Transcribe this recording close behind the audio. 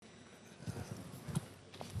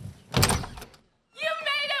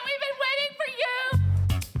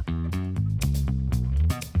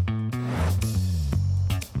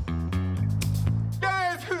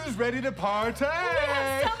ready to party. We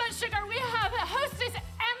have so much sugar. We have Hostess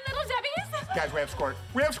and Little Debbie's. Guys, we have Squirt.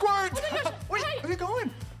 We have Squirt. Oh my gosh. Wait, Hey. where are you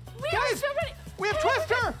going? We Guys, are so ready. we have Hey,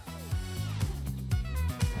 Twister.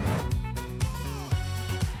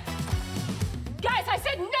 Guys, I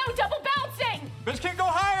said no double bouncing. Bitch can't go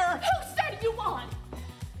higher. Who started you on?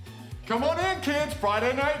 Come on in, kids.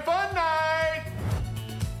 Friday night fun night.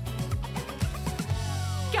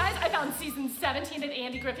 Guys, I found season 17 of the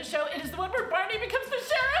Andy Griffith Show. It is the one where Barney becomes the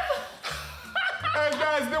sheriff. Hey,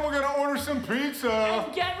 guys, then we're going to order some pizza.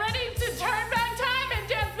 And get ready to turn back time and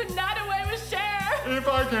dance the night away with Cher. If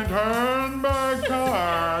I can turn back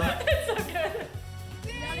time. It's so good.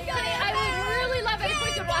 I would really love it if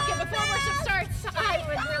we could walk in before worship starts. I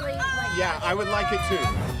would really like Yeah, I would like it too.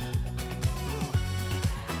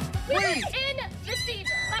 We were Wait. in the seat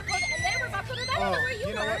buckled and they were buckled and I don't know where you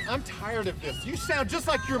you know were. what? I'm tired of this. You sound just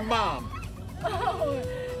like your mom. Oh,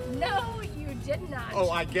 no, you did not. Oh,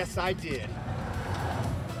 I guess I did.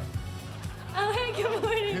 Oh, hey, good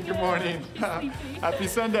morning. Good morning. Sleepy. Happy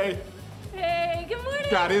Sunday. Hey, good morning.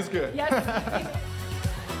 God is good. Yes.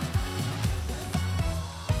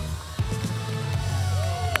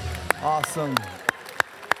 Awesome.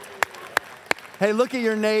 Hey, look at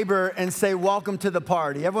your neighbor and say, welcome to the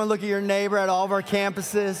party. Everyone look at your neighbor at all of our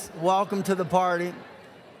campuses. Welcome to the party.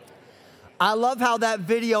 I love how that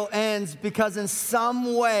video ends because in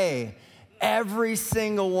some way, every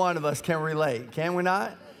single one of us can relate, can we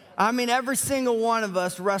not? I mean, every single one of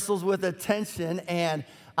us wrestles with attention, and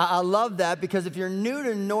I love that because if you're new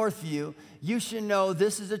to Northview, you should know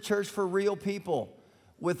this is a church for real people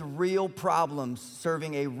with real problems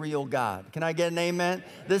serving a real God. Can I get an amen?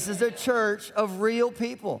 This is a church of real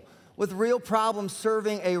people with real problems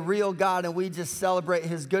serving a real God, and we just celebrate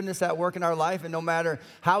His goodness at work in our life. And no matter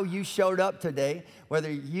how you showed up today,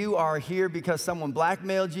 whether you are here because someone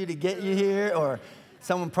blackmailed you to get you here, or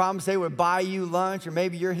someone promised they would buy you lunch, or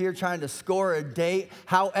maybe you're here trying to score a date,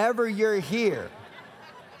 however you're here,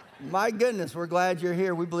 my goodness, we're glad you're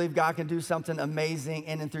here. We believe God can do something amazing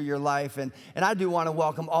in and through your life. And I do want to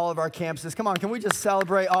welcome all of our campuses. Come on, can we just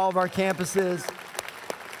celebrate all of our campuses?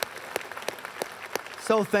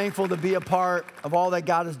 So thankful to be a part of all that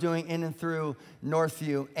God is doing in and through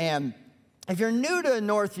Northview. And if you're new to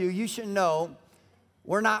Northview, you should know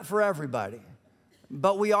we're not for everybody,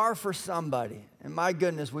 but we are for somebody. And my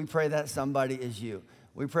goodness, we pray that somebody is you.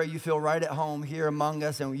 We pray you feel right at home here among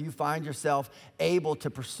us and you find yourself able to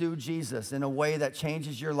pursue Jesus in a way that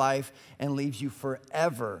changes your life and leaves you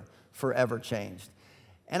forever, forever changed.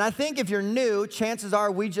 And I think if you're new, chances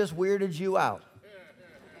are we just weirded you out.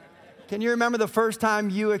 Can you remember the first time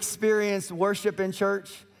you experienced worship in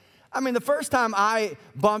church? I mean, the first time I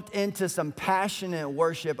bumped into some passionate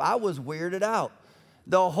worship, I was weirded out.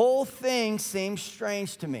 The whole thing seemed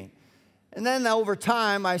strange to me. And then over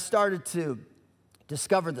time, I started to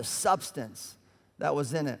discover the substance that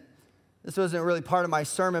was in it. This wasn't really part of my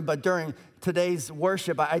sermon, but during today's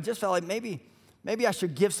worship, I just felt like maybe I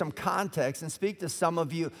should give some context and speak to some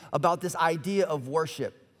of you about this idea of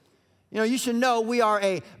worship. You know, you should know we are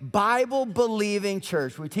a Bible-believing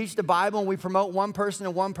church. We teach the Bible and we promote one person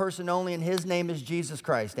and one person only, and His name is Jesus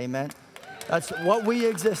Christ, amen? That's what we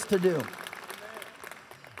exist to do.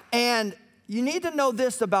 And you need to know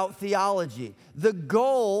this about theology. The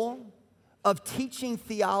goal of teaching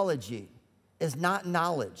theology is not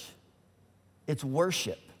knowledge, it's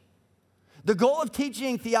worship. The goal of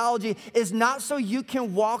teaching theology is not so you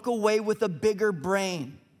can walk away with a bigger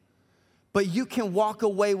brain, but you can walk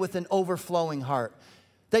away with an overflowing heart.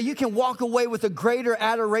 That you can walk away with a greater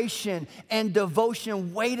adoration and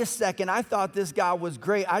devotion. Wait a second, I thought this God was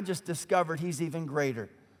great. I just discovered He's even greater.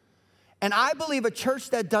 And I believe a church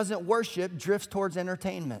that doesn't worship drifts towards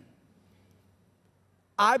entertainment.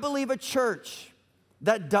 I believe a church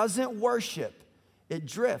that doesn't worship, it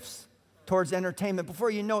drifts towards entertainment.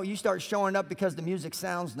 Before you know it, you start showing up because the music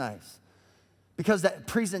sounds nice, because that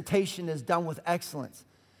presentation is done with excellence.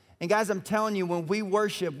 And guys, I'm telling you, when we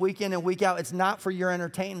worship week in and week out, it's not for your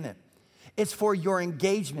entertainment. It's for your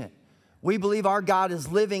engagement. We believe our God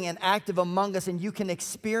is living and active among us, and you can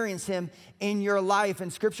experience Him in your life.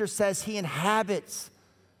 And Scripture says He inhabits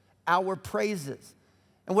our praises.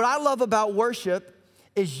 And what I love about worship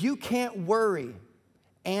is you can't worry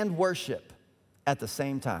and worship at the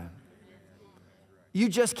same time. You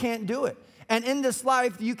just can't do it. And in this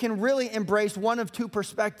life, you can really embrace one of two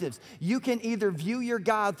perspectives. You can either view your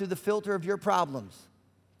God through the filter of your problems,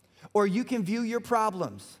 or you can view your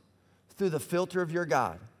problems through the filter of your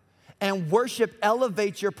God. And worship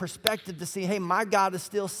elevates your perspective to see, hey, my God is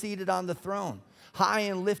still seated on the throne, high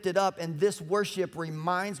and lifted up, and this worship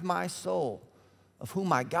reminds my soul of who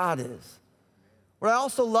my God is. What I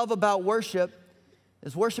also love about worship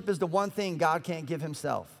is the one thing God can't give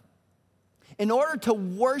himself. In order to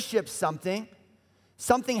worship something,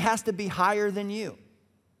 something has to be higher than you.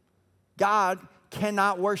 God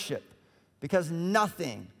cannot worship because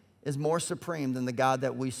nothing is more supreme than the God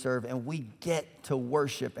that we serve, and we get to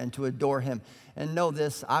worship and to adore him. And know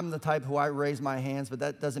this, I'm the type who I raise my hands, but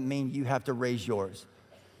that doesn't mean you have to raise yours.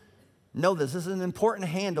 Know this is an important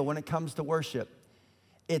handle when it comes to worship.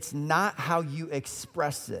 It's not how you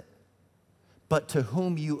express it, but to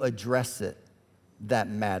whom you address it that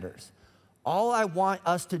matters. All I want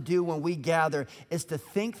us to do when we gather is to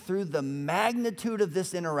think through the magnitude of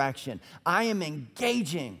this interaction. I am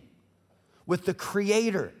engaging with the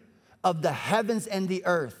creator of the heavens and the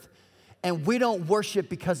earth. And we don't worship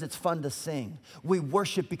because it's fun to sing. We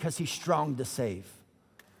worship because he's strong to save.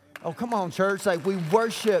 Oh, come on, church. Like, we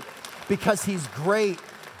worship because he's great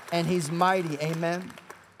and he's mighty. Amen.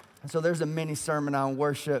 And so there's a mini sermon on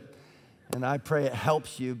worship. And I pray it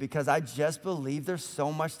helps you because I just believe there's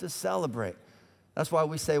so much to celebrate. That's why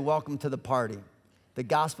we say, welcome to the party. The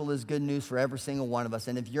gospel is good news for every single one of us.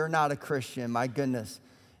 And if you're not a Christian, my goodness,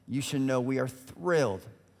 you should know we are thrilled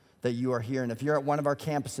that you are here. And if you're at one of our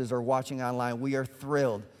campuses or watching online, we are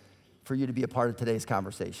thrilled for you to be a part of today's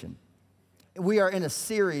conversation. We are in a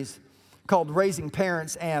series called Raising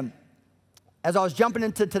Parents. And as I was jumping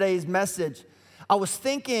into today's message, I was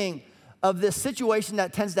thinking of this situation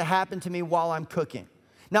that tends to happen to me while I'm cooking.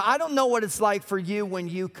 Now, I don't know what it's like for you when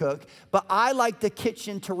you cook, but I like the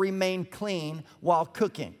kitchen to remain clean while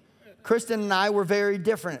cooking. Kristen and I were very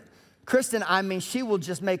different. Kristen, she will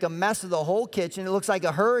just make a mess of the whole kitchen. It looks like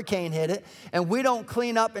a hurricane hit it, and we don't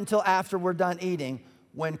clean up until after we're done eating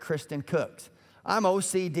when Kristen cooks. I'm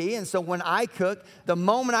OCD, and so when I cook, the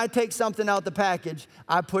moment I take something out the package,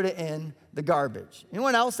 I put it in the garbage.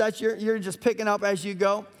 Anyone else that you're just picking up as you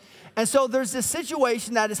go? And so there's this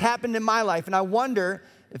situation that has happened in my life, and I wonder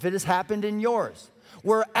if it has happened in yours,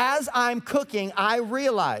 where as I'm cooking, I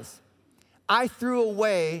realize I threw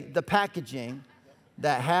away the packaging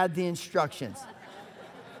that had the instructions.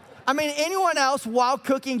 Anyone else while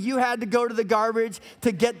cooking, you had to go to the garbage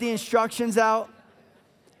to get the instructions out?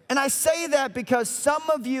 And I say that because some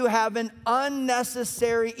of you have an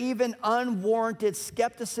unnecessary, even unwarranted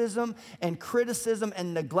skepticism and criticism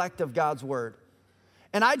and neglect of God's word.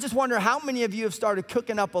 And I just wonder how many of you have started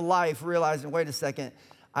cooking up a life realizing, wait a second,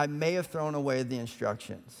 I may have thrown away the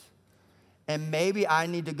instructions. And maybe I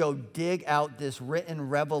need to go dig out this written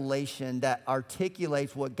revelation that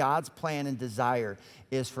articulates what God's plan and desire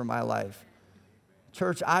is for my life.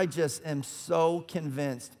 Church, I just am so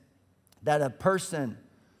convinced that a person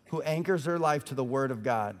who anchors their life to the Word of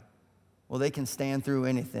God, well, they can stand through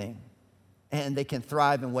anything. And they can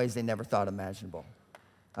thrive in ways they never thought imaginable.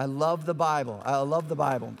 I love the Bible. I love the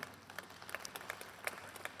Bible.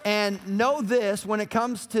 And know this, when it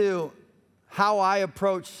comes to how I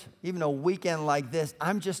approach even a weekend like this,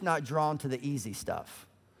 I'm just not drawn to the easy stuff.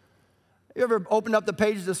 You ever opened up the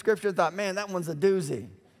pages of Scripture and thought, man, that one's a doozy.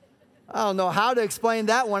 I don't know how to explain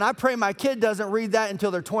that one. I pray my kid doesn't read that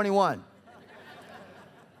until they're 21.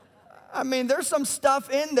 There's some stuff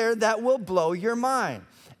in there that will blow your mind.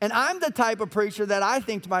 And I'm the type of preacher that I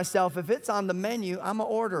think to myself, if it's on the menu, I'm going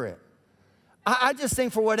to order it. I just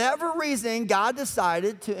think for whatever reason, God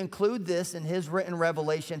decided to include this in his written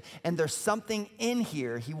revelation, and there's something in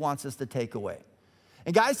here he wants us to take away.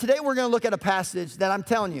 And guys, today we're going to look at a passage that I'm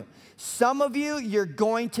telling you, some of you, you're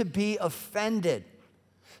going to be offended.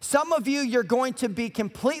 Some of you, you're going to be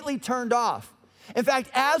completely turned off. In fact,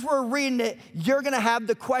 as we're reading it, you're going to have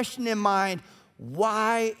the question in mind,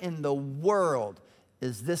 why in the world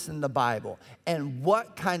is this in the Bible? And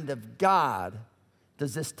what kind of God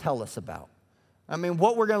does this tell us about?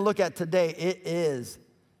 What we're going to look at today, it is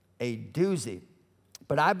a doozy.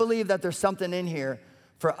 But I believe that there's something in here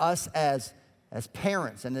for us as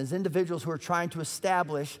parents and as individuals who are trying to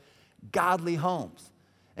establish godly homes.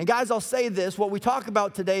 And guys, I'll say this, what we talk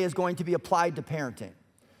about today is going to be applied to parenting.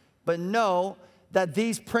 But know that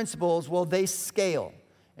these principles, they scale.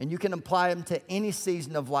 And you can apply them to any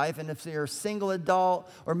season of life. And if you're a single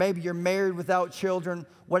adult, or maybe you're married without children,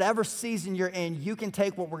 whatever season you're in, you can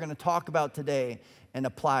take what we're going to talk about today and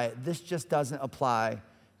apply it. This just doesn't apply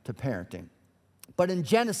to parenting. But in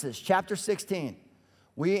Genesis chapter 16,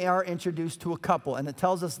 we are introduced to a couple, and it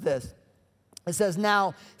tells us this. It says,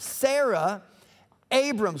 now Sarah,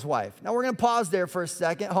 Abram's wife. Now we're going to pause there for a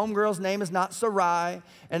second. Homegirl's name is not Sarai,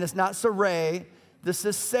 and it's not Sarai. This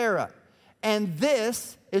is Sarah. And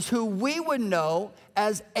this is who we would know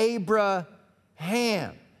as Abraham.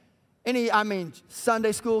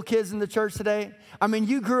 Sunday school kids in the church today?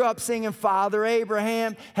 You grew up singing Father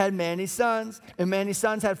Abraham had many sons, and many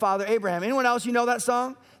sons had Father Abraham. Anyone else you know that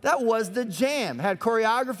song? That was the jam. Had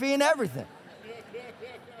choreography and everything.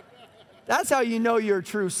 That's how you know you're a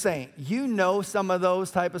true saint. You know some of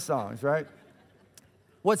those type of songs, right?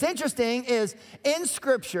 What's interesting is in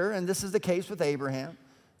Scripture, and this is the case with Abraham,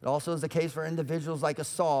 it also is the case for individuals like a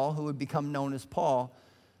Saul who would become known as Paul,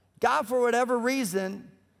 God, for whatever reason,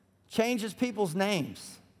 changes people's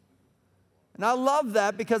names. And I love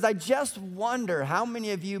that because I just wonder how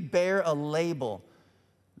many of you bear a label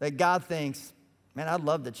that God thinks, man, I'd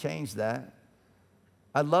love to change that.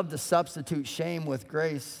 I'd love to substitute shame with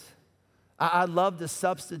grace. I'd love to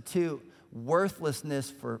substitute worthlessness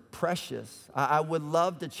for precious. I would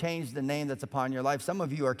love to change the name that's upon your life. Some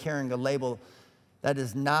of you are carrying a label that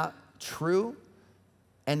is not true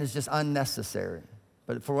and is just unnecessary.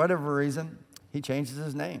 But for whatever reason, he changes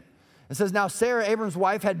his name. It says, now Sarah, Abram's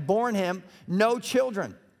wife, had borne him no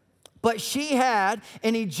children, but she had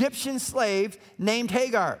an Egyptian slave named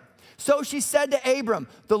Hagar. So she said to Abram,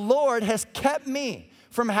 the Lord has kept me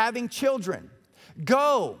from having children.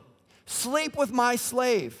 Go, sleep with my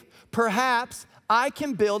slave. Perhaps I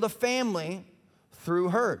can build a family through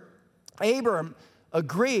her. Abram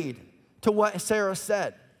agreed to what Sarah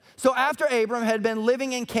said. So after Abram had been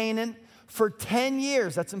living in Canaan for 10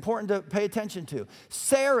 years, that's important to pay attention to,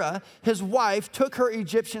 Sarah, his wife, took her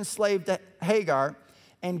Egyptian slave Hagar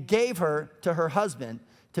and gave her to her husband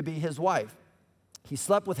to be his wife. He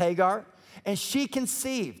slept with Hagar, and she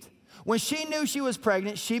conceived. When she knew she was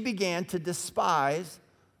pregnant, she began to despise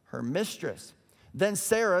her mistress. Then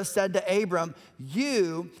Sarah said to Abram,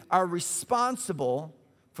 you are responsible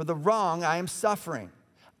for the wrong I am suffering.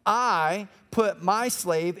 I put my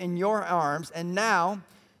slave in your arms, and now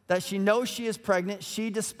that she knows she is pregnant, she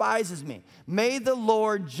despises me. May the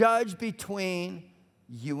Lord judge between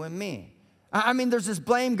you and me. There's this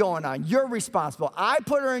blame going on. You're responsible. I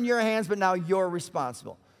put her in your hands, but now you're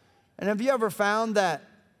responsible. And have you ever found that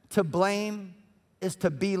to blame is to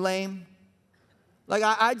be lame?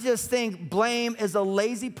 I just think blame is a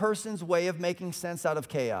lazy person's way of making sense out of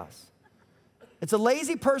chaos. It's a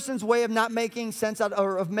lazy person's way of not making sense out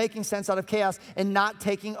of chaos and not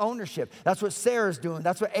taking ownership. That's what Sarah's doing.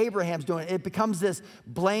 That's what Abraham's doing. It becomes this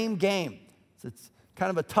blame game. It's kind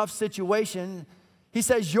of a tough situation. He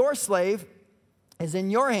says, your slave is in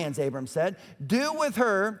your hands, Abram said. Do with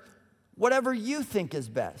her whatever you think is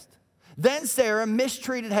best. Then Sarah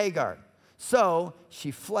mistreated Hagar, so she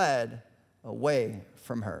fled away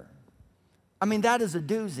from her. That is a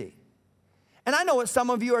doozy. And I know what some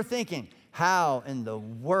of you are thinking. How in the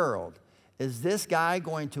world is this guy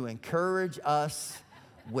going to encourage us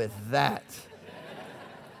with that?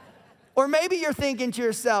 Or maybe you're thinking to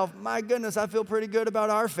yourself, my goodness, I feel pretty good about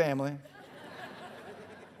our family.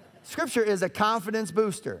 Scripture is a confidence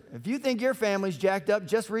booster. If you think your family's jacked up,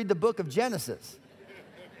 just read the book of Genesis.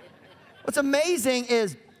 What's amazing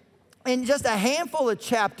is in just a handful of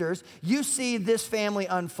chapters, you see this family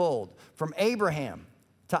unfold from Abraham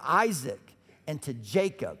to Isaac and to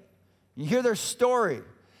Jacob. You hear their story. And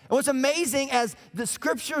what's amazing, as the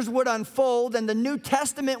scriptures would unfold and the New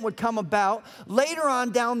Testament would come about, later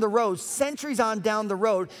on down the road, centuries on down the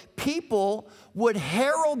road, people would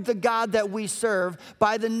herald the God that we serve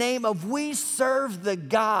by the name of, we serve the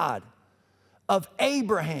God of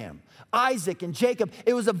Abraham, Isaac, and Jacob.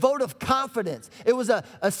 It was a vote of confidence. It was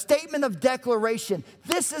a statement of declaration.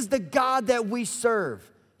 This is the God that we serve.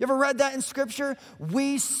 You ever read that in Scripture?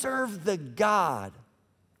 We serve the God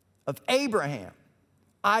of Abraham,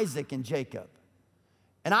 Isaac, and Jacob.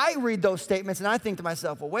 And I read those statements and I think to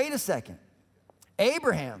myself, well, wait a second.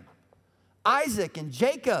 Abraham, Isaac, and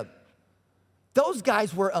Jacob, those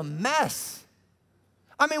guys were a mess.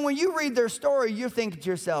 When you read their story, you're thinking to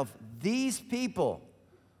yourself, these people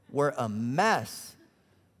were a mess.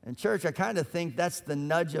 And church, I kind of think that's the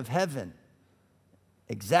nudge of heaven.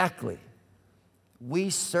 Exactly.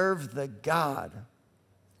 We serve the God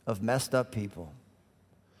of messed up people.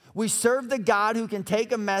 We serve the God who can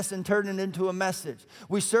take a mess and turn it into a message.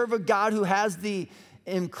 We serve a God who has the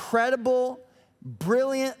incredible,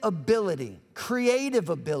 brilliant ability, creative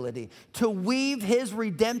ability to weave his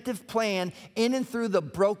redemptive plan in and through the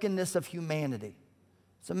brokenness of humanity.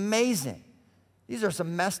 It's amazing. These are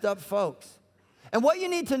some messed up folks. And what you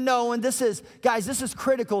need to know, and this is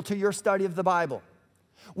critical to your study of the Bible.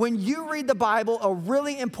 When you read the Bible, a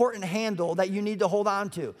really important handle that you need to hold on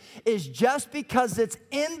to is just because it's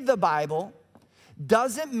in the Bible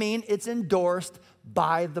doesn't mean it's endorsed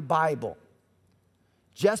by the Bible.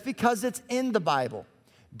 Just because it's in the Bible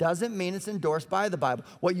doesn't mean it's endorsed by the Bible.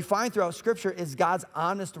 What you find throughout Scripture is God's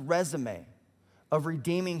honest resume of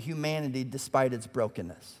redeeming humanity despite its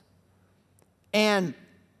brokenness. And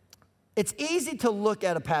it's easy to look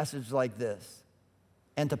at a passage like this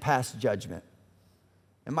and to pass judgment.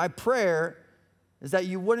 And my prayer is that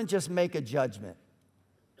you wouldn't just make a judgment,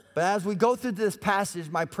 but as we go through this passage,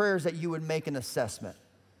 my prayer is that you would make an assessment.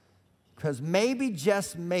 Because maybe,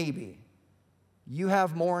 just maybe, you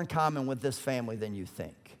have more in common with this family than you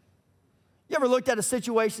think. You ever looked at a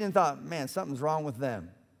situation and thought, man, something's wrong with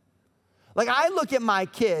them? Like, I look at my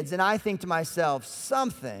kids and I think to myself,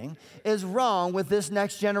 something is wrong with this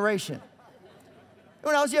next generation.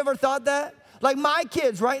 Anyone else, you ever thought that? Like, my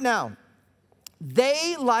kids right now,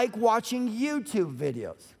 they like watching YouTube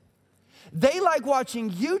videos. They like watching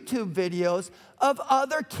YouTube videos of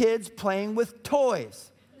other kids playing with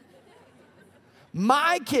toys.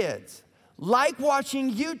 My kids like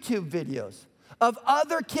watching YouTube videos of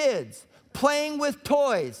other kids playing with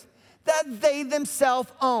toys that they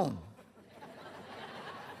themselves own.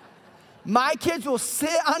 My kids will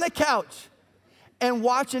sit on a couch and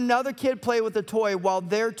watch another kid play with a toy while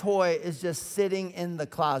their toy is just sitting in the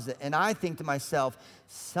closet. And I think to myself,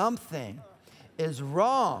 something is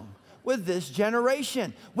wrong with this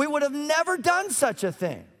generation. We would have never done such a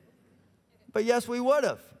thing. But yes, we would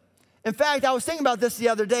have. In fact, I was thinking about this the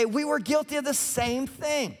other day. We were guilty of the same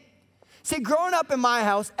thing. See, growing up in my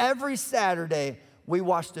house, every Saturday, we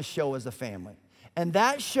watched a show as a family. And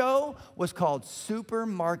that show was called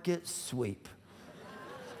Supermarket Sweep.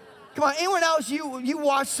 Come on, anyone else, you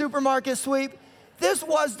watch Supermarket Sweep? This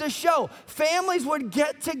was the show. Families would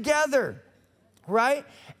get together, right?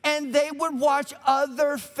 And they would watch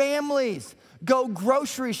other families go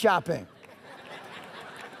grocery shopping.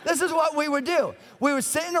 This is what we would do. We would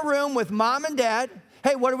sit in a room with mom and dad.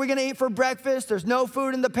 Hey, what are we gonna eat for breakfast? There's no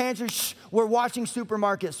food in the pantry. Shh, we're watching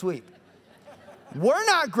Supermarket Sweep. We're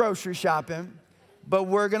not grocery shopping, but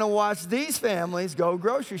we're gonna watch these families go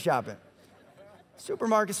grocery shopping.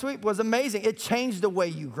 Supermarket Sweep was amazing. It changed the way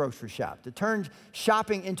you grocery shopped. It turned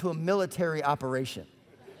shopping into a military operation.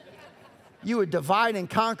 You would divide and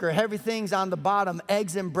conquer. Everything's on the bottom,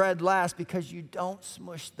 eggs and bread last, because you don't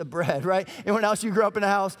smush the bread, right? Anyone else, you grew up in a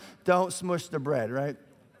house, don't smush the bread, right?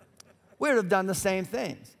 We would have done the same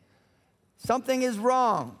things. Something is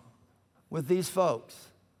wrong with these folks.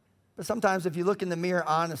 But sometimes if you look in the mirror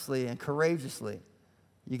honestly and courageously,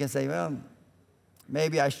 you can say, well,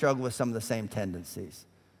 maybe I struggle with some of the same tendencies.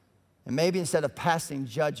 And maybe instead of passing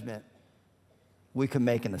judgment, we can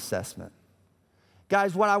make an assessment.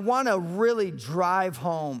 Guys, what I want to really drive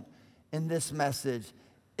home in this message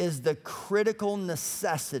is the critical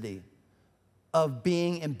necessity of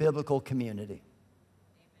being in biblical community.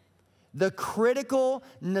 The critical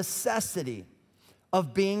necessity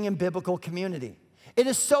of being in biblical community. It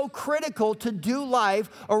is so critical to do life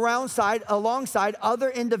alongside other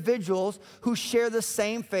individuals who share the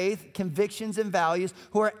same faith, convictions, and values,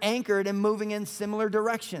 who are anchored and moving in similar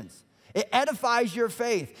directions. It edifies your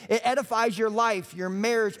faith. It edifies your life, your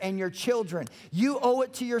marriage, and your children. You owe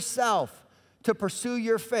it to yourself to pursue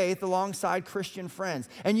your faith alongside Christian friends.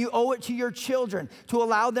 And you owe it to your children to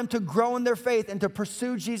allow them to grow in their faith and to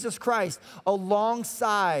pursue Jesus Christ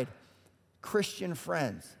alongside Christian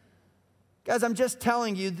friends. Guys, I'm just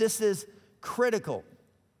telling you, this is critical,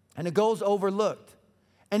 and it goes overlooked.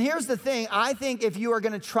 And here's the thing. I think if you are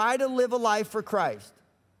going to try to live a life for Christ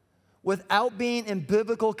without being in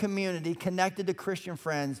biblical community connected to Christian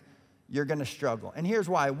friends, you're going to struggle. And here's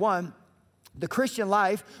why. One, the Christian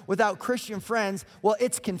life without Christian friends, well,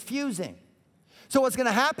 it's confusing. So what's going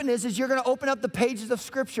to happen is you're going to open up the pages of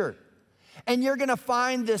Scripture, and you're going to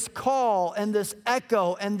find this call and this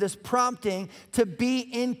echo and this prompting to be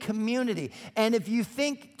in community. And if you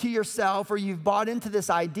think to yourself, or you've bought into this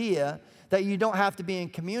idea that you don't have to be in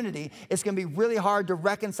community, it's going to be really hard to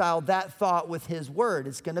reconcile that thought with His Word.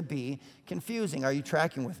 It's going to be confusing. Are you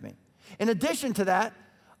tracking with me? In addition to that,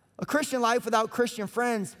 a Christian life without Christian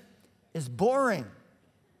friends is boring.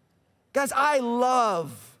 Guys, I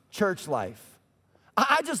love church life.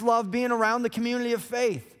 I just love being around the community of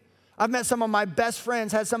faith. I've met some of my best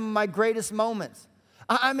friends, had some of my greatest moments.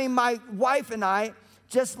 I mean, my wife and I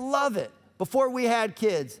just love it. Before we had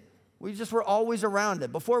kids, we just were always around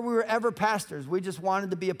it. Before we were ever pastors, we just wanted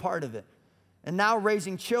to be a part of it. And now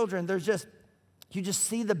raising children, you just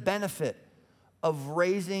see the benefit of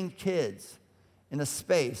raising kids in a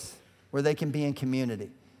space where they can be in community.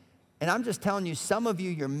 And I'm just telling you, some of you,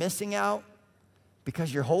 you're missing out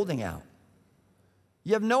because you're holding out.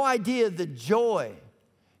 You have no idea the joy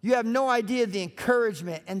You have no idea the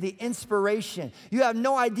encouragement and the inspiration. You have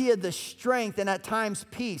no idea the strength and at times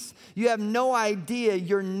peace. You have no idea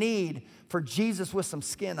your need for Jesus with some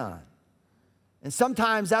skin on. And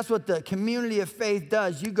sometimes that's what the community of faith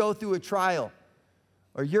does. You go through a trial,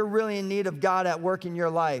 or you're really in need of God at work in your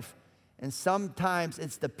life. And sometimes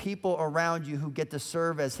it's the people around you who get to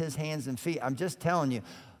serve as his hands and feet. I'm just telling you,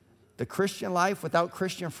 the Christian life without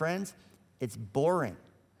Christian friends, it's boring.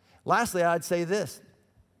 Lastly, I'd say this.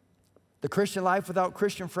 The Christian life without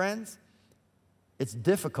Christian friends, it's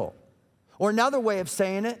difficult. Or another way of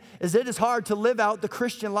saying it is it is hard to live out the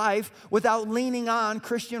Christian life without leaning on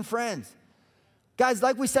Christian friends. Guys,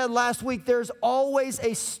 like we said last week, there's always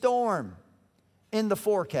a storm in the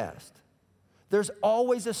forecast. There's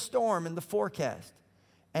always a storm in the forecast.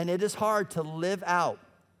 And it is hard to live out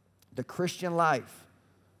the Christian life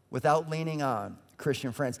without leaning on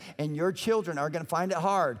Christian friends. And your children are going to find it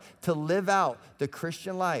hard to live out the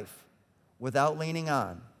Christian life without leaning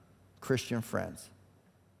on Christian friends.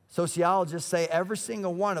 Sociologists say every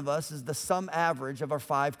single one of us is the sum average of our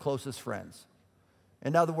 5 closest friends.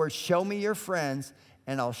 In other words, show me your friends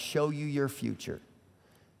and I'll show you your future.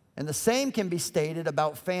 And the same can be stated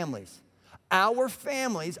about families. Our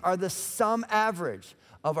families are the sum average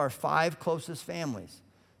of our 5 closest families.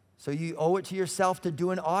 So you owe it to yourself to do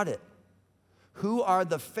an audit. Who are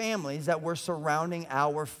the families that we're surrounding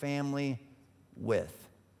our family with?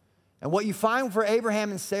 And what you find for Abraham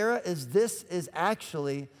and Sarah is this is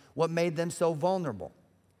actually what made them so vulnerable.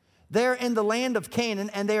 They're in the land of Canaan,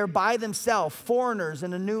 and they are by themselves, foreigners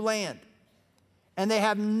in a new land. And they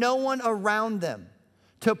have no one around them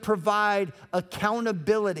to provide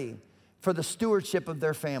accountability for the stewardship of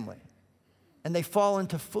their family. And they fall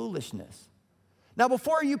into foolishness. Now,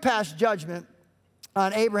 before you pass judgment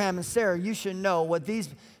on Abraham and Sarah, you should know what these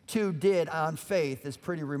two did on faith is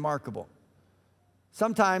pretty remarkable.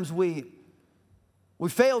 Sometimes we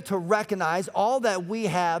fail to recognize all that we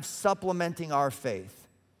have supplementing our faith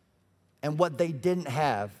and what they didn't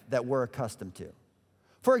have that we're accustomed to.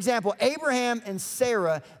 For example, Abraham and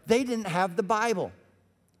Sarah, they didn't have the Bible.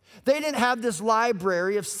 They didn't have this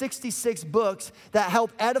library of 66 books that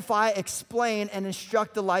help edify, explain, and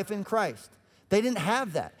instruct the life in Christ. They didn't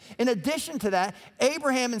have that. In addition to that,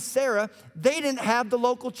 Abraham and Sarah, they didn't have the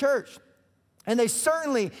local church. And they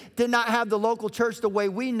certainly did not have the local church the way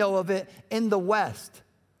we know of it in the West,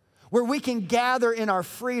 where we can gather in our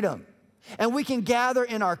freedom, and we can gather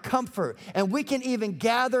in our comfort, and we can even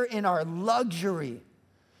gather in our luxury,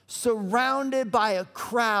 surrounded by a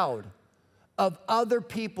crowd of other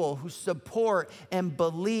people who support and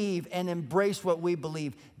believe and embrace what we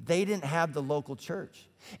believe. They didn't have the local church.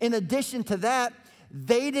 In addition to that,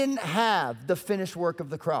 they didn't have the finished work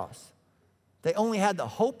of the cross. They only had the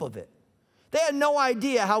hope of it. They had no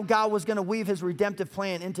idea how God was going to weave his redemptive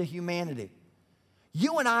plan into humanity.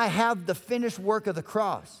 You and I have the finished work of the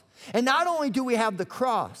cross. And not only do we have the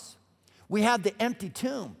cross, we have the empty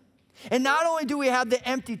tomb. And not only do we have the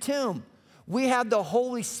empty tomb, we have the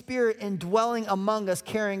Holy Spirit indwelling among us,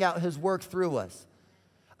 carrying out his work through us.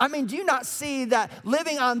 I mean, do you not see that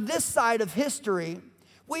living on this side of history,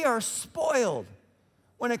 we are spoiled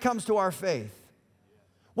when it comes to our faith?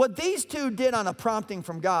 What these two did on a prompting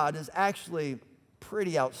from God is actually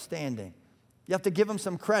pretty outstanding. You have to give them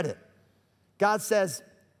some credit. God says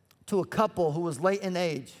to a couple who was late in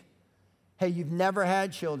age, hey, you've never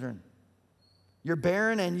had children. You're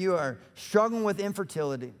barren and you are struggling with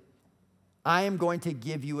infertility. I am going to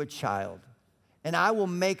give you a child, and I will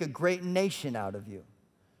make a great nation out of you.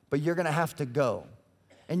 But you're going to have to go.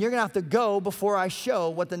 And you're going to have to go before I show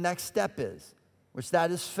what the next step is, which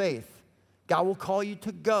that is faith. God will call you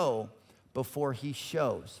to go before he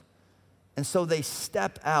shows. And so they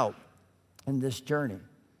step out in this journey.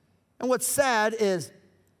 And what's sad is,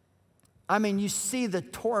 I mean, you see the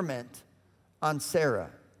torment on Sarah.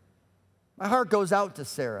 My heart goes out to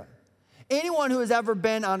Sarah. Anyone who has ever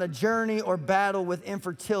been on a journey or battle with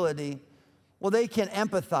infertility, well, they can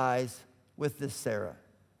empathize with this Sarah.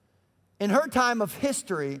 In her time of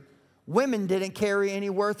history, women didn't carry any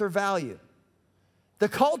worth or value. The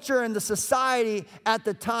culture and the society at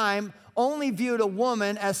the time only viewed a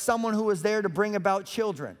woman as someone who was there to bring about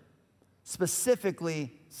children,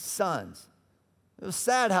 specifically sons. It was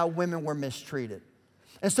sad how women were mistreated.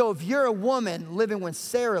 And so if you're a woman living when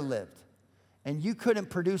Sarah lived and you couldn't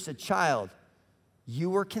produce a child, you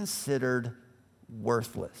were considered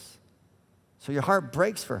worthless. So your heart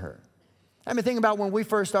breaks for her. I mean, think about when we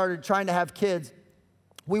first started trying to have kids,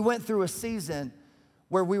 we went through a season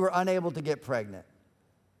where we were unable to get pregnant.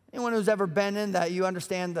 Anyone who's ever been in that, you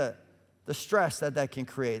understand the stress that can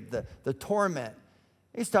create, the torment.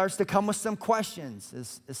 He starts to come with some questions.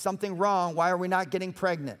 Is something wrong? Why are we not getting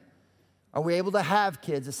pregnant? Are we able to have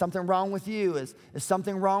kids? Is something wrong with you? Is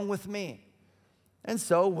something wrong with me? And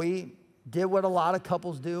so we did what a lot of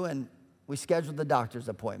couples do, and we scheduled the doctor's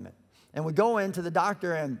appointment. And we go into the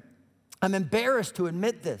doctor, and I'm embarrassed to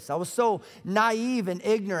admit this. I was so naive and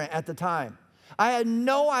ignorant at the time. I had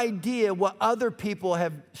no idea what other people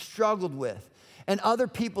have struggled with and other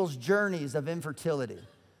people's journeys of infertility.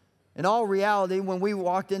 In all reality, when we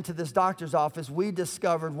walked into this doctor's office, we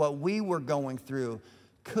discovered what we were going through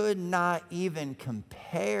could not even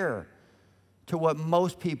compare to what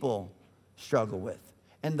most people struggle with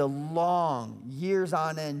and the long, years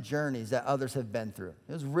on end journeys that others have been through.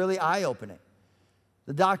 It was really eye-opening.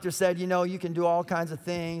 The doctor said, you can do all kinds of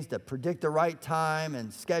things to predict the right time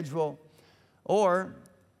and schedule, or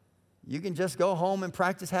you can just go home and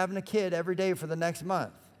practice having a kid every day for the next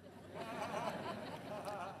month.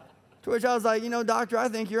 To which I was like, doctor, I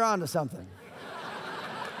think you're onto something.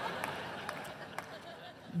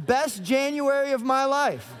 Best January of my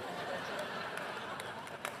life.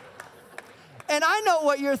 And I know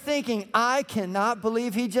what you're thinking. I cannot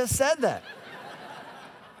believe he just said that.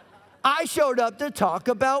 I showed up to talk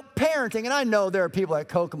about parenting, and I know there are people at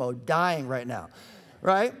Kokomo dying right now,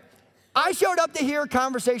 right? I showed up to hear a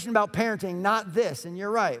conversation about parenting, not this, and you're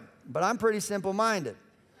right, but I'm pretty simple-minded.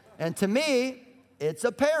 And to me, it's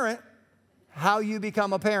apparent how you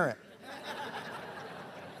become a parent.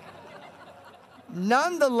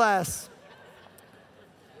 Nonetheless,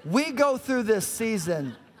 we go through this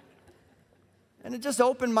season, and it just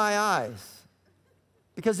opened my eyes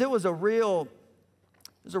because it was a real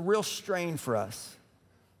strain for us.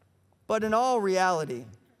 But in all reality,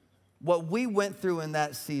 what we went through in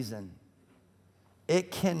that season,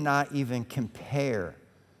 it cannot even compare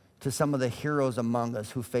to some of the heroes among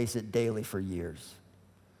us who face it daily for years.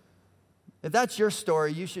 If that's your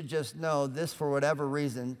story, you should just know this, for whatever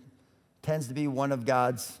reason, tends to be one of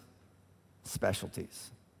God's specialties.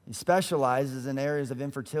 He specializes in areas of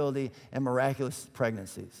infertility and miraculous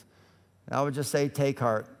pregnancies. And I would just say, take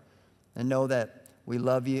heart and know that we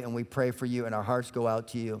love you and we pray for you and our hearts go out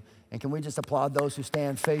to you. And can we just applaud those who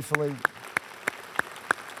stand faithfully?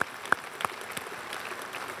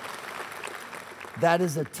 That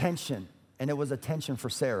is a tension, and it was a tension for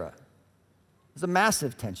Sarah. It was a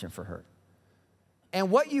massive tension for her.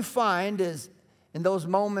 And what you find is in those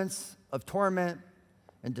moments of torment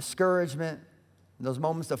and discouragement, in those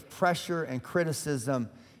moments of pressure and criticism,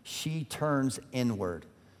 she turns inward.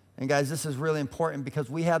 And guys, this is really important because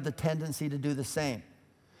we have the tendency to do the same.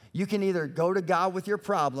 You can either go to God with your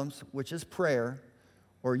problems, which is prayer,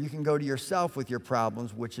 or you can go to yourself with your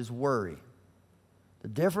problems, which is worry. The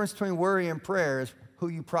difference between worry and prayer is who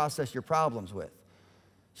you process your problems with.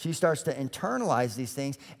 She starts to internalize these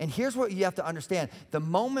things. And here's what you have to understand. The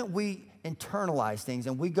moment we internalize things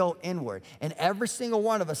and we go inward, and every single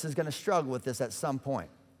one of us is going to struggle with this at some point.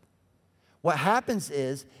 What happens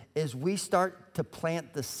is we start to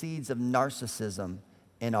plant the seeds of narcissism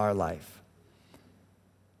in our life.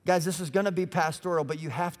 Guys, this is going to be pastoral, but you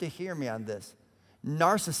have to hear me on this.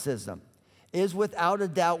 Narcissism is without a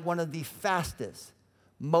doubt one of the fastest,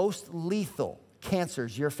 most lethal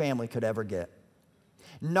cancers your family could ever get.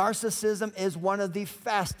 Narcissism is one of the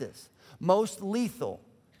fastest, most lethal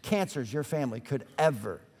cancers your family could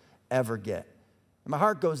ever get. And my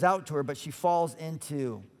heart goes out to her, but she falls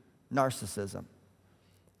into narcissism.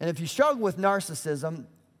 And if you struggle with narcissism,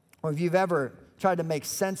 or if you've ever tried to make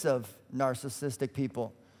sense of narcissistic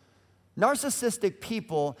people,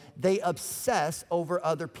 they obsess over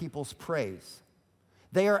other people's praise.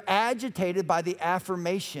 They are agitated by the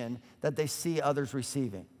affirmation that they see others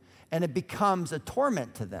receiving, and it becomes a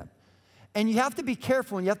torment to them. And you have to be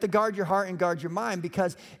careful, and you have to guard your heart and guard your mind,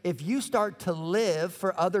 because if you start to live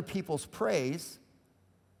for other people's praise,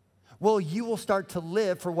 well, you will start to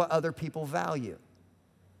live for what other people value.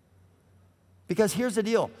 Because here's the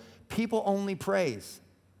deal. People only praise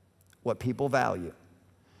what people value.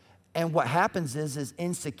 And what happens is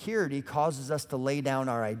insecurity causes us to lay down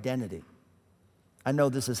our identity. I know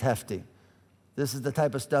this is hefty. This is the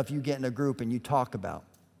type of stuff you get in a group and you talk about.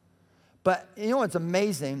 But you know what's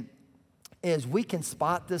amazing is we can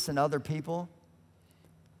spot this in other people.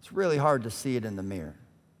 It's really hard to see it in the mirror.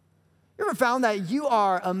 You ever found that you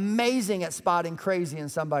are amazing at spotting crazy in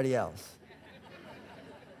somebody else?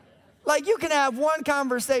 Like you can have one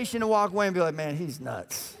conversation and walk away and be like, man, he's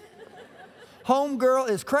nuts. Homegirl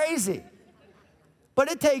is crazy.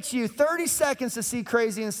 But it takes you 30 seconds to see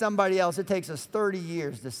crazy in somebody else. It takes us 30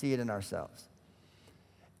 years to see it in ourselves.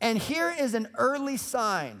 And here is an early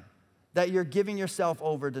sign that you're giving yourself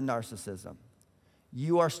over to narcissism.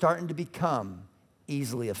 You are starting to become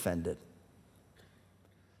easily offended.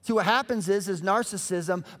 See, what happens is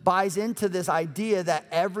narcissism buys into this idea that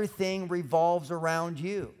everything revolves around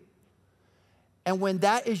you. And when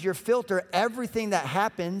that is your filter, everything that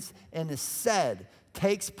happens and is said,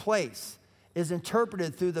 takes place, is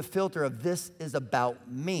interpreted through the filter of this is about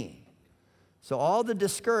me. So all the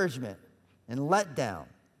discouragement and letdown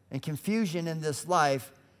and confusion in this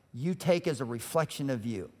life, you take as a reflection of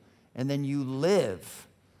you. And then you live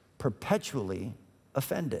perpetually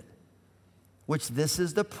offended, which this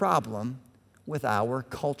is the problem with our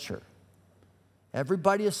culture.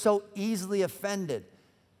 Everybody is so easily offended.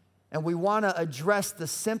 And we want to address the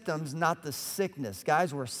symptoms, not the sickness.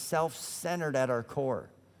 Guys, we're self-centered at our core.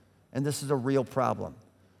 And this is a real problem.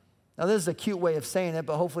 Now, this is a cute way of saying it,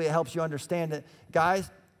 but hopefully it helps you understand it. Guys,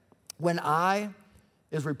 when I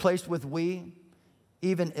is replaced with we,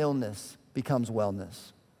 even illness becomes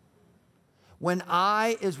wellness. When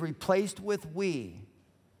I is replaced with we,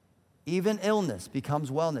 even illness becomes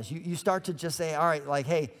wellness. You start to just say, all right, like,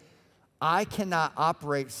 hey, I cannot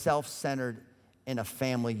operate self-centered in a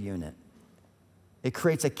family unit. It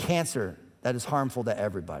creates a cancer that is harmful to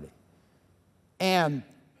everybody. And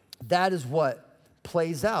that is what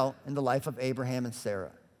plays out in the life of Abraham and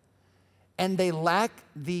Sarah. And they lack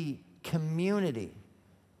the community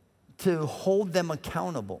to hold them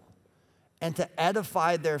accountable and to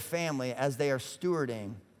edify their family as they are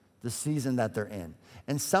stewarding the season that they're in.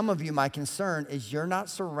 And some of you, my concern is you're not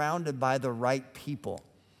surrounded by the right people.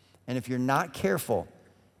 And if you're not careful,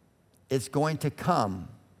 it's going to come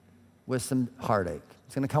with some heartache.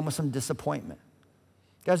 It's going to come with some disappointment.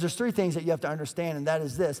 Guys, there's three things that you have to understand, and that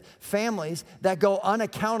is this. Families that go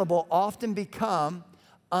unaccountable often become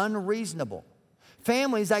unreasonable.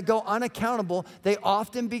 Families that go unaccountable, they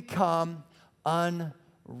often become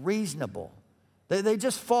unreasonable. They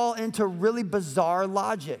just fall into really bizarre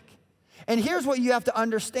logic. And here's what you have to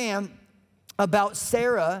understand about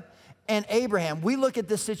Sarah and Abraham. We look at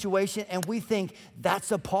this situation and we think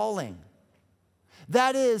that's appalling.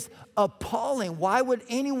 That is appalling. Why would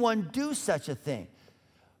anyone do such a thing?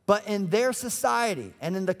 But in their society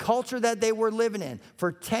and in the culture that they were living in,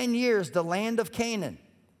 for 10 years, the land of Canaan,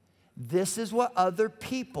 this is what other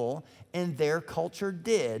people in their culture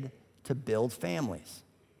did to build families.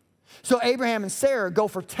 So Abraham and Sarah go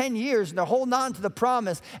for 10 years and they're holding on to the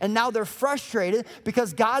promise, and now they're frustrated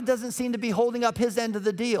because God doesn't seem to be holding up his end of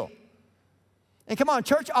the deal. And come on,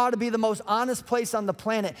 church ought to be the most honest place on the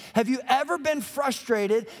planet. Have you ever been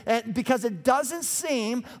frustrated because it doesn't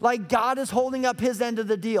seem like God is holding up his end of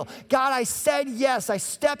the deal? God, I said yes. I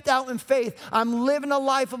stepped out in faith. I'm living a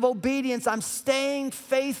life of obedience. I'm staying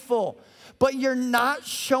faithful. But you're not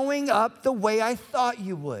showing up the way I thought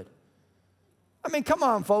you would. I mean, come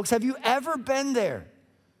on, folks. Have you ever been there?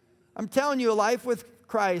 I'm telling you, a life with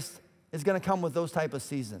Christ is going to come with those type of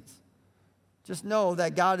seasons. Just know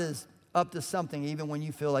that God is up to something even when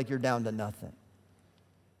you feel like you're down to nothing.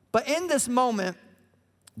 But in this moment,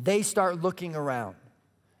 they start looking around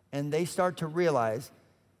and they start to realize,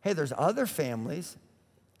 hey, there's other families,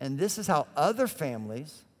 and this is how other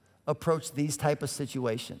families approach these type of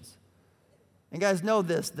situations. And guys, know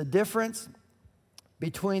this, the difference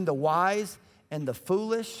between the wise and the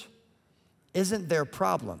foolish isn't their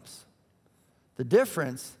problems. The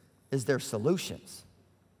difference is their solutions.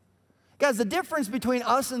 Guys, the difference between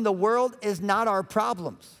us and the world is not our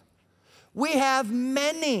problems. We have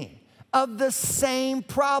many of the same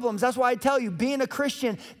problems. That's why I tell you, being a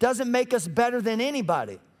Christian doesn't make us better than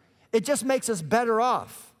anybody. It just makes us better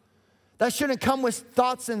off. That shouldn't come with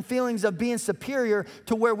thoughts and feelings of being superior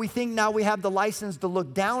to where we think now we have the license to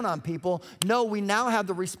look down on people. No, we now have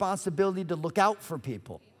the responsibility to look out for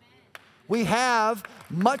people. We have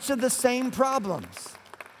much of the same problems.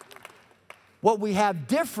 What we have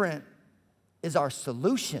different is our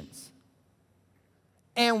solutions.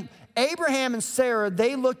 And Abraham and Sarah,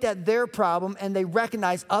 they looked at their problem and they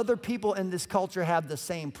recognized other people in this culture have the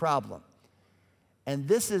same problem. And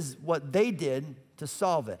this is what they did to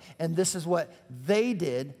solve it. And this is what they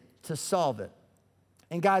did to solve it.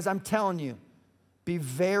 And guys, I'm telling you, be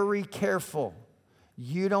very careful.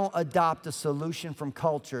 You don't adopt a solution from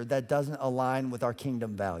culture that doesn't align with our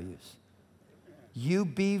kingdom values. You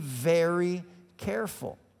be very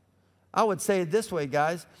careful. I would say it this way,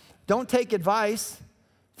 guys. Don't take advice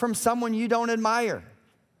from someone you don't admire.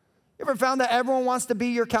 You ever found that everyone wants to be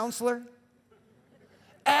your counselor?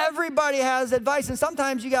 Everybody has advice, and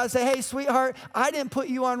sometimes you got to say, hey, sweetheart, I didn't put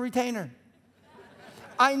you on retainer.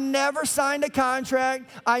 I never signed a contract.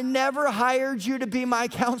 I never hired you to be my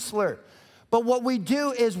counselor. But what we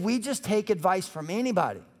do is we just take advice from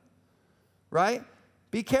anybody, right?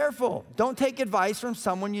 Be careful. Don't take advice from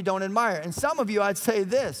someone you don't admire. And some of you, I'd say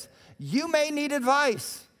this, you may need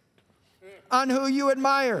advice on who you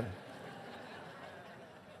admire.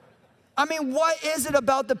 I mean, what is it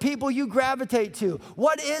about the people you gravitate to?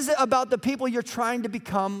 What is it about the people you're trying to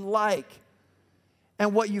become like?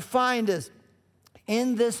 And what you find is,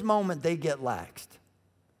 in this moment, they get laxed.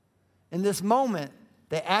 In this moment,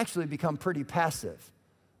 they actually become pretty passive.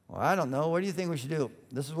 Well, I don't know. What do you think we should do?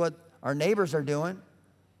 This is what our neighbors are doing.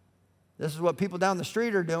 This is what people down the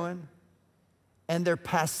street are doing. And their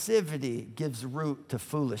passivity gives root to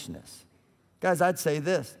foolishness. Guys, I'd say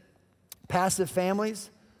this. Passive families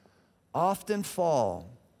often fall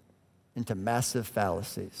into massive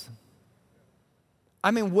fallacies.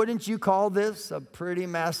 I mean, wouldn't you call this a pretty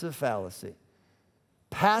massive fallacy?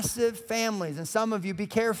 Passive families, and some of you, be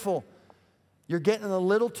careful. You're getting a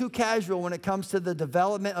little too casual when it comes to the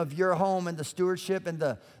development of your home and the stewardship and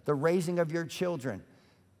the raising of your children.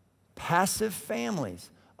 Passive families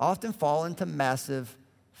often fall into massive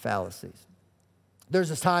fallacies. There's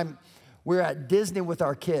this time we were at Disney with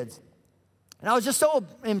our kids, and I was just so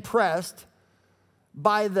impressed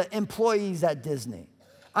by the employees at Disney.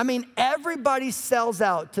 I mean, everybody sells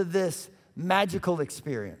out to this magical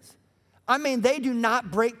experience. I mean, they do not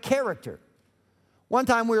break character. One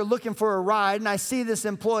time we were looking for a ride, and I see this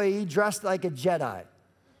employee dressed like a Jedi. I'm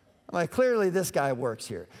like, clearly this guy works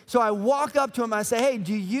here. So I walk up to him, I say, hey,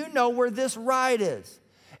 do you know where this ride is?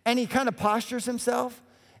 And he kind of postures himself,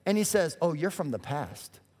 and he says, oh, you're from the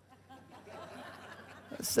past.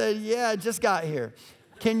 I said, yeah, I just got here.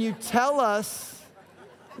 Can you tell us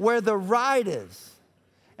where the ride is?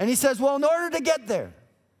 And he says, well, in order to get there,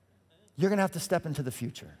 you're going to have to step into the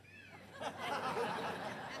future.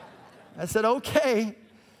 I said, okay,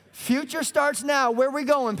 future starts now. Where we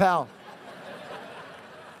going, pal?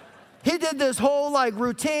 He did this whole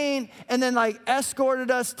routine and then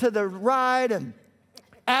escorted us to the ride. And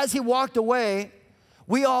as he walked away,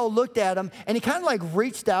 we all looked at him and he kind of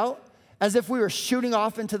reached out as if we were shooting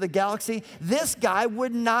off into the galaxy. This guy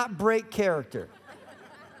would not break character.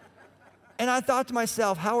 And I thought to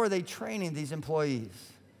myself, how are they training these employees?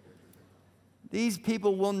 These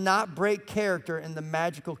people will not break character in the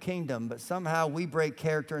magical kingdom, but somehow we break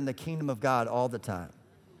character in the kingdom of God all the time.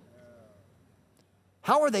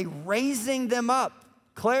 How are they raising them up,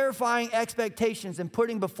 clarifying expectations, and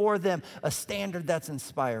putting before them a standard that's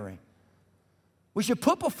inspiring? We should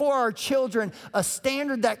put before our children a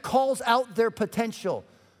standard that calls out their potential.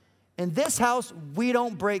 In this house, we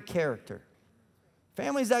don't break character.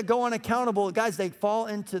 Families that go unaccountable, guys, they fall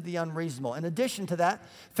into the unreasonable. In addition to that,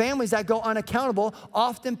 families that go unaccountable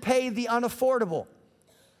often pay the unaffordable.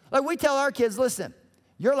 We tell our kids, listen,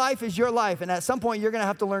 your life is your life, and at some point you're going to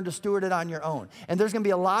have to learn to steward it on your own. And there's going to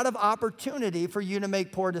be a lot of opportunity for you to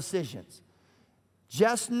make poor decisions.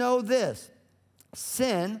 Just know this,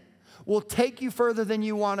 sin will take you further than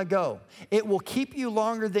you want to go. It will keep you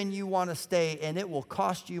longer than you want to stay, and it will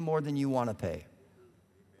cost you more than you want to pay.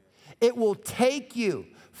 It will take you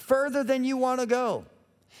further than you want to go,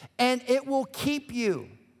 and it will keep you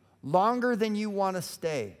longer than you want to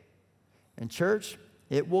stay. And church,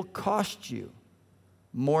 it will cost you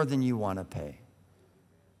more than you want to pay.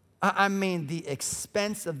 I mean, the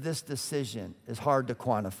expense of this decision is hard to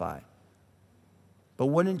quantify. But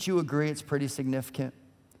wouldn't you agree it's pretty significant?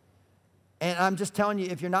 And I'm just telling you,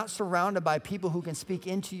 if you're not surrounded by people who can speak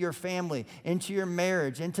into your family, into your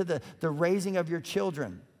marriage, into the raising of your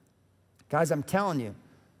children, guys, I'm telling you,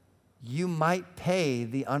 you might pay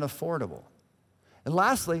the unaffordable. And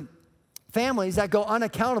lastly, families that go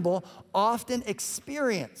unaccountable often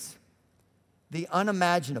experience the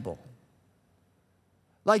unimaginable.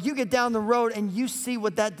 You get down the road and you see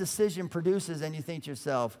what that decision produces and you think to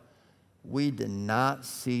yourself, we did not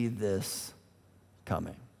see this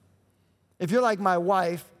coming. If you're like my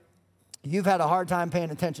wife, you've had a hard time paying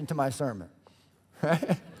attention to my sermon,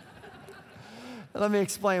 right? Let me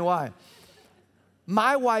explain why.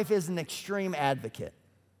 My wife is an extreme advocate.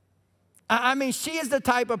 I mean, she is the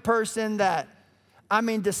type of person that,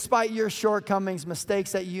 despite your shortcomings,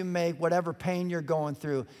 mistakes that you make, whatever pain you're going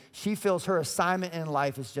through, she feels her assignment in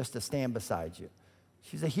life is just to stand beside you.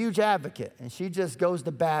 She's a huge advocate, and she just goes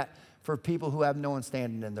to bat for people who have no one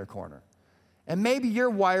standing in their corner. And maybe you're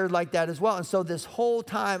wired like that as well. And so this whole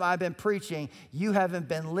time I've been preaching, you haven't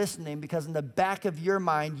been listening because in the back of your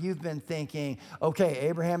mind, you've been thinking, okay,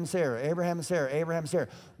 Abraham and Sarah, Abraham and Sarah, Abraham and Sarah.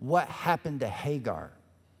 What happened to Hagar?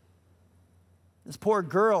 This poor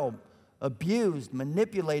girl, abused,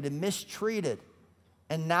 manipulated, mistreated,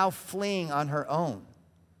 and now fleeing on her own.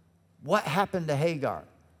 What happened to Hagar?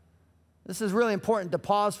 This is really important to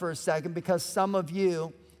pause for a second because some of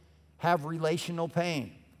you have relational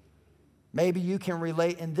pain. Maybe you can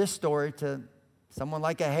relate in this story to someone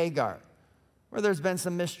like a Hagar, where there's been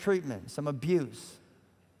some mistreatment, some abuse.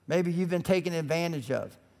 Maybe you've been taken advantage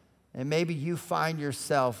of, and maybe you find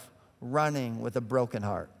yourself running with a broken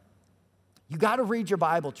heart. You got to read your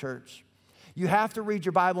Bible, church. You have to read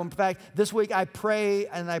your Bible. In fact, this week I pray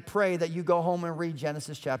that you go home and read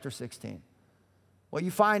Genesis chapter 16. What you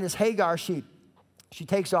find is Hagar, she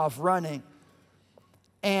takes off running,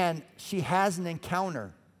 and she has an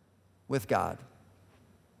encounter with God.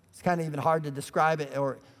 It's kind of even hard to describe it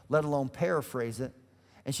or let alone paraphrase it.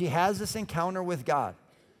 And she has this encounter with God.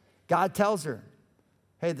 God tells her,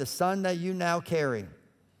 hey, the son that you now carry,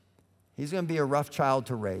 he's going to be a rough child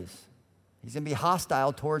to raise. He's going to be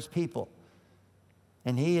hostile towards people.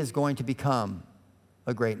 And he is going to become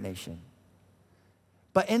a great nation.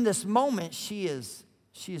 But in this moment, she is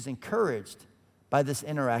encouraged by this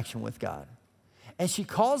interaction with God. And she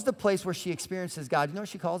calls the place where she experiences God, you know what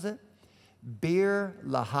she calls it? Bir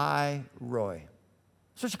Lahai Roi.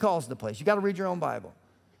 That's what she calls the place. You got to read your own Bible.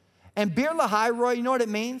 And Bir Lahai Roi, you know what it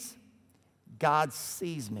means? God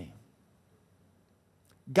sees me.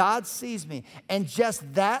 God sees me. And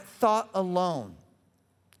just that thought alone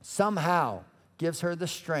somehow gives her the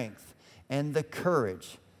strength and the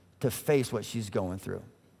courage to face what she's going through.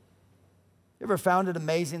 You ever found it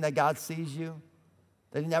amazing that God sees you?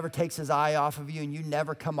 That he never takes his eye off of you and you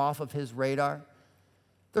never come off of his radar?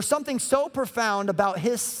 There's something so profound about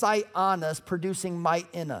his sight on us producing might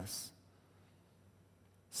in us.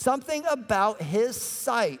 Something about his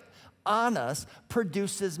sight on us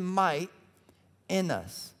produces might in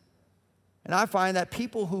us. And I find that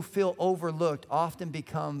people who feel overlooked often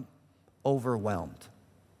become overwhelmed.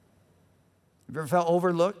 Have you ever felt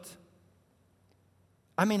overlooked?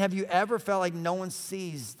 I mean, have you ever felt like no one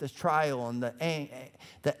sees the trial and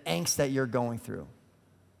the angst that you're going through?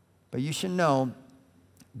 But you should know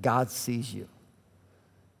God sees you.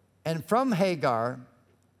 And from Hagar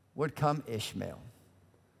would come Ishmael.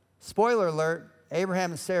 Spoiler alert,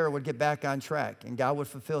 Abraham and Sarah would get back on track, and God would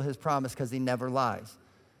fulfill his promise because he never lies.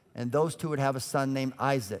 And those two would have a son named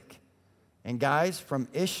Isaac. And guys, from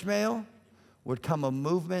Ishmael would come a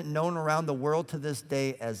movement known around the world to this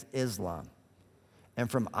day as Islam. And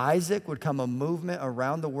from Isaac would come a movement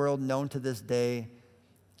around the world known to this day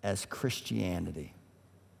as Christianity.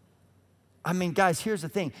 I mean, guys, here's the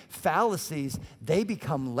thing. Fallacies, they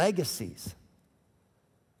become legacies.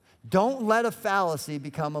 Don't let a fallacy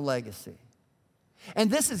become a legacy. And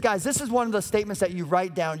this is one of the statements that you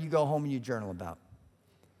write down, you go home and you journal about.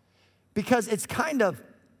 Because it's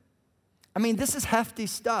this is hefty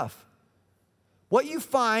stuff. What you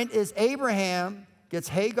find is Abraham gets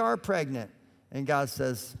Hagar pregnant, and God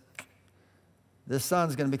says, this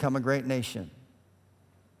son's going to become a great nation.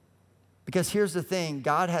 Because here's the thing,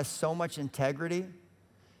 God has so much integrity,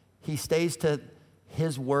 he stays to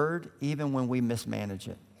his word even when we mismanage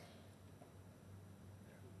it.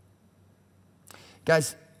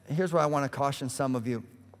 Guys, here's what I want to caution some of you.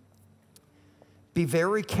 Be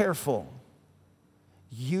very careful.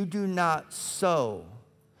 You do not sow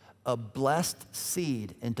a blessed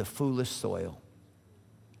seed into foolish soil.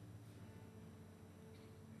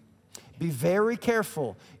 Be very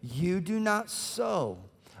careful. You do not sow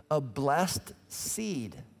a blessed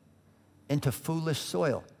seed into foolish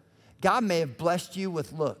soil. God may have blessed you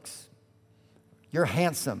with looks. You're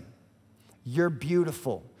handsome. You're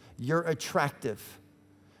beautiful. You're attractive.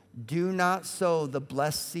 Do not sow the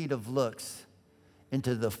blessed seed of looks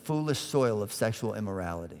into the foolish soil of sexual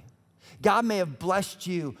immorality. God may have blessed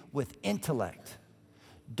you with intellect.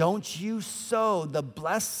 Don't you sow the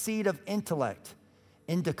blessed seed of intellect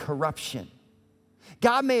into corruption.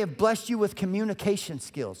 God may have blessed you with communication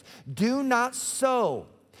skills. Do not sow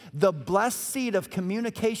the blessed seed of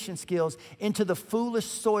communication skills into the foolish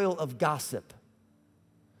soil of gossip.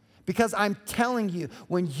 Because I'm telling you,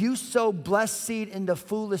 when you sow blessed seed into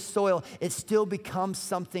foolish soil, it still becomes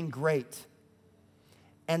something great.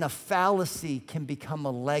 And a fallacy can become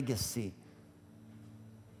a legacy.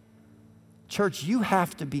 Church, you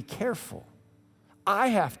have to be careful. I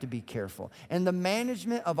have to be careful. And the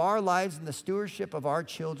management of our lives and the stewardship of our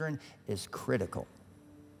children is critical.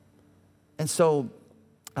 And so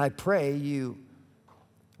I pray you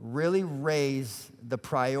really raise the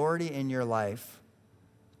priority in your life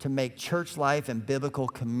to make church life and biblical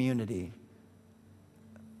community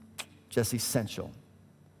just essential.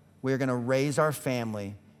 We're going to raise our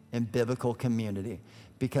family in biblical community,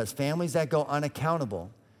 because families that go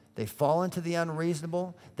unaccountable, they fall into the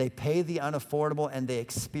unreasonable, they pay the unaffordable, and they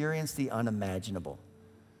experience the unimaginable.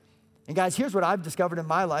 And guys, here's what I've discovered in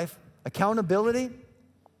my life. Accountability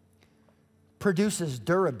produces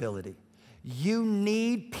durability. You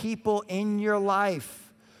need people in your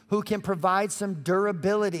life who can provide some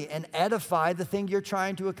durability and edify the thing you're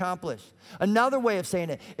trying to accomplish. Another way of saying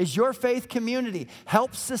it is your faith community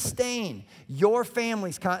helps sustain your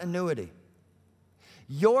family's continuity.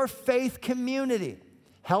 Your faith community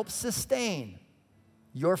helps sustain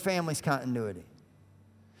your family's continuity.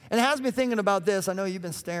 And it has me thinking about this. I know you've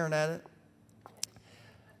been staring at it.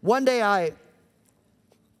 One day I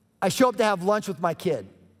show up to have lunch with my kid.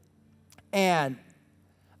 And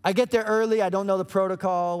I get there early. I don't know the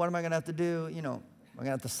protocol. What am I going to have to do? I'm going to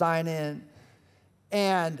have to sign in.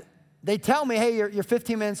 And they tell me, hey, you're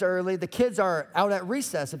 15 minutes early. The kids are out at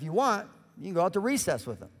recess. If you want, you can go out to recess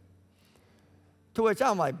with them. To which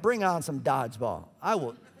I'm like, bring on some dodgeball. I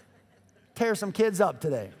will tear some kids up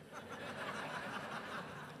today.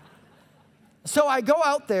 So I go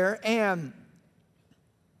out there, and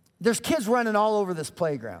there's kids running all over this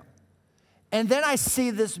playground. And then I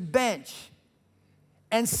see this bench.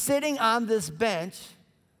 And sitting on this bench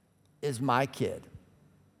is my kid.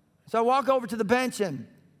 So I walk over to the bench, and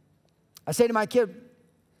I say to my kid,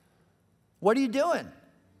 what are you doing?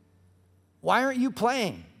 Why aren't you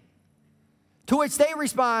playing? To which they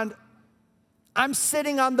respond, I'm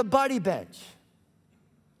sitting on the buddy bench.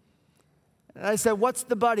 And I said, what's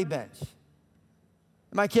the buddy bench?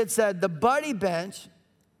 And my kid said, the buddy bench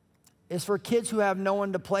is for kids who have no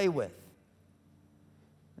one to play with.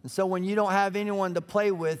 And so when you don't have anyone to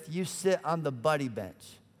play with, you sit on the buddy bench.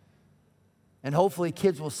 And hopefully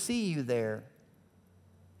kids will see you there,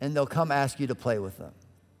 and they'll come ask you to play with them.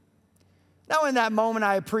 Now, in that moment,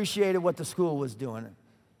 I appreciated what the school was doing.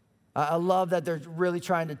 I love that they're really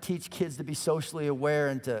trying to teach kids to be socially aware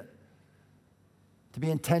and to be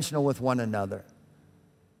intentional with one another.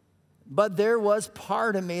 But there was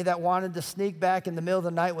part of me that wanted to sneak back in the middle of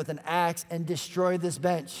the night with an axe and destroy this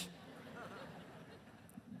bench.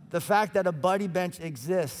 The fact that a buddy bench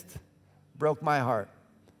exists broke my heart.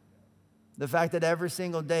 The fact that every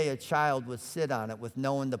single day a child would sit on it with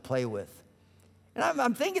no one to play with. And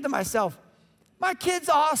I'm thinking to myself, my kid's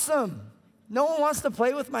awesome. No one wants to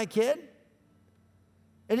play with my kid.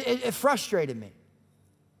 It frustrated me.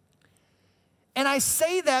 And I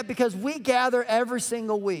say that because we gather every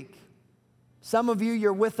single week. Some of you,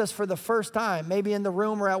 you're with us for the first time, maybe in the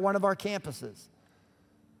room or at one of our campuses.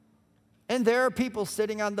 And there are people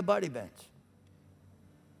sitting on the buddy bench.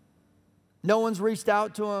 No one's reached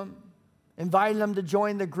out to them, inviting them to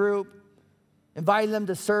join the group, inviting them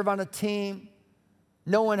to serve on a team.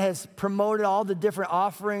 No one has promoted all the different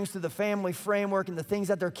offerings through the family framework and the things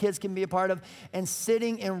that their kids can be a part of. And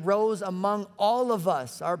sitting in rows among all of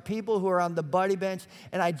us are people who are on the buddy bench.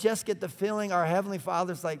 And I just get the feeling our Heavenly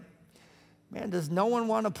Father's like, man, does no one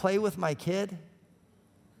want to play with my kid?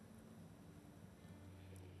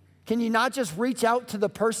 Can you not just reach out to the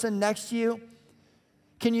person next to you?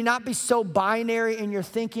 Can you not be so binary in your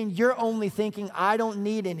thinking? You're only thinking, I don't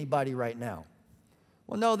need anybody right now.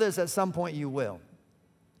 Well, know this, at some point you will.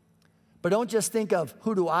 But don't just think of,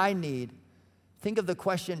 who do I need? Think of the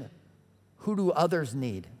question, who do others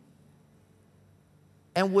need?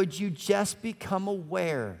 And would you just become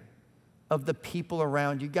aware of the people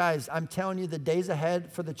around you? Guys, I'm telling you, the days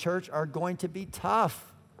ahead for the church are going to be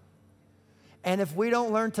tough. And if we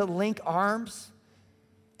don't learn to link arms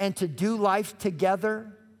and to do life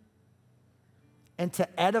together and to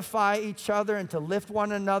edify each other and to lift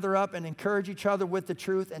one another up and encourage each other with the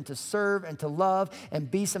truth and to serve and to love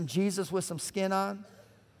and be some Jesus with some skin on,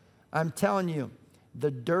 I'm telling you,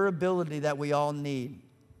 the durability that we all need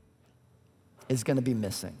is going to be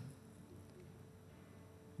missing.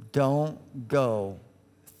 Don't go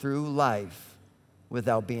through life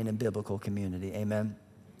without being in biblical community. Amen?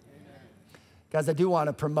 Guys, I do want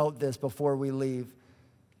to promote this before we leave.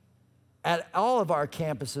 At all of our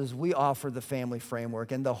campuses, we offer the family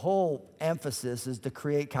framework, and the whole emphasis is to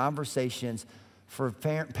create conversations for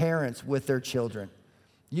parents with their children.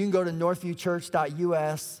 You can go to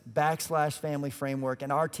northviewchurch.us/family framework,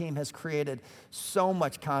 and our team has created so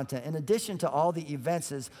much content. In addition to all the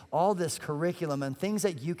events, is all this curriculum and things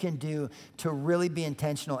that you can do to really be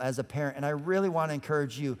intentional as a parent. And I really want to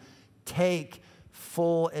encourage you, take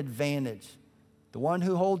full advantage. The one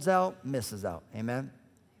who holds out misses out. Amen?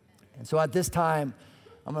 And so at this time,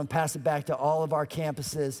 I'm going to pass it back to all of our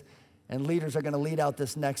campuses, and leaders are going to lead out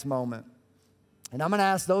this next moment. And I'm going to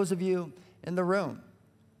ask those of you in the room,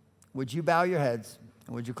 would you bow your heads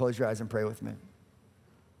and would you close your eyes and pray with me?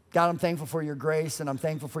 God, I'm thankful for your grace, and I'm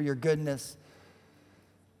thankful for your goodness.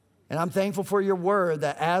 And I'm thankful for your word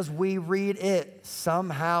that as we read it,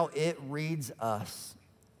 somehow it reads us.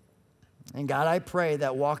 And God, I pray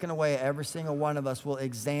that walking away, every single one of us will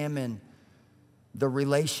examine the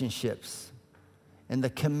relationships, and the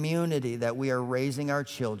community that we are raising our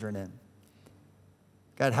children in.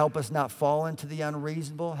 God, help us not fall into the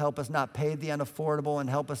unreasonable, help us not pay the unaffordable, and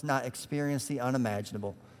help us not experience the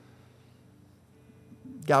unimaginable.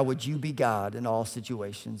 God, would you be God in all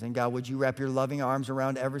situations? And God, would you wrap your loving arms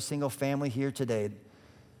around every single family here today?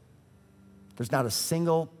 There's not a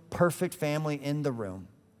single perfect family in the room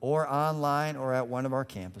or online or at one of our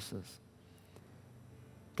campuses.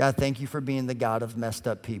 God, thank you for being the God of messed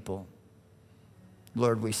up people.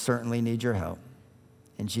 Lord, we certainly need your help.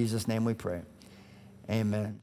 In Jesus' name we pray. Amen.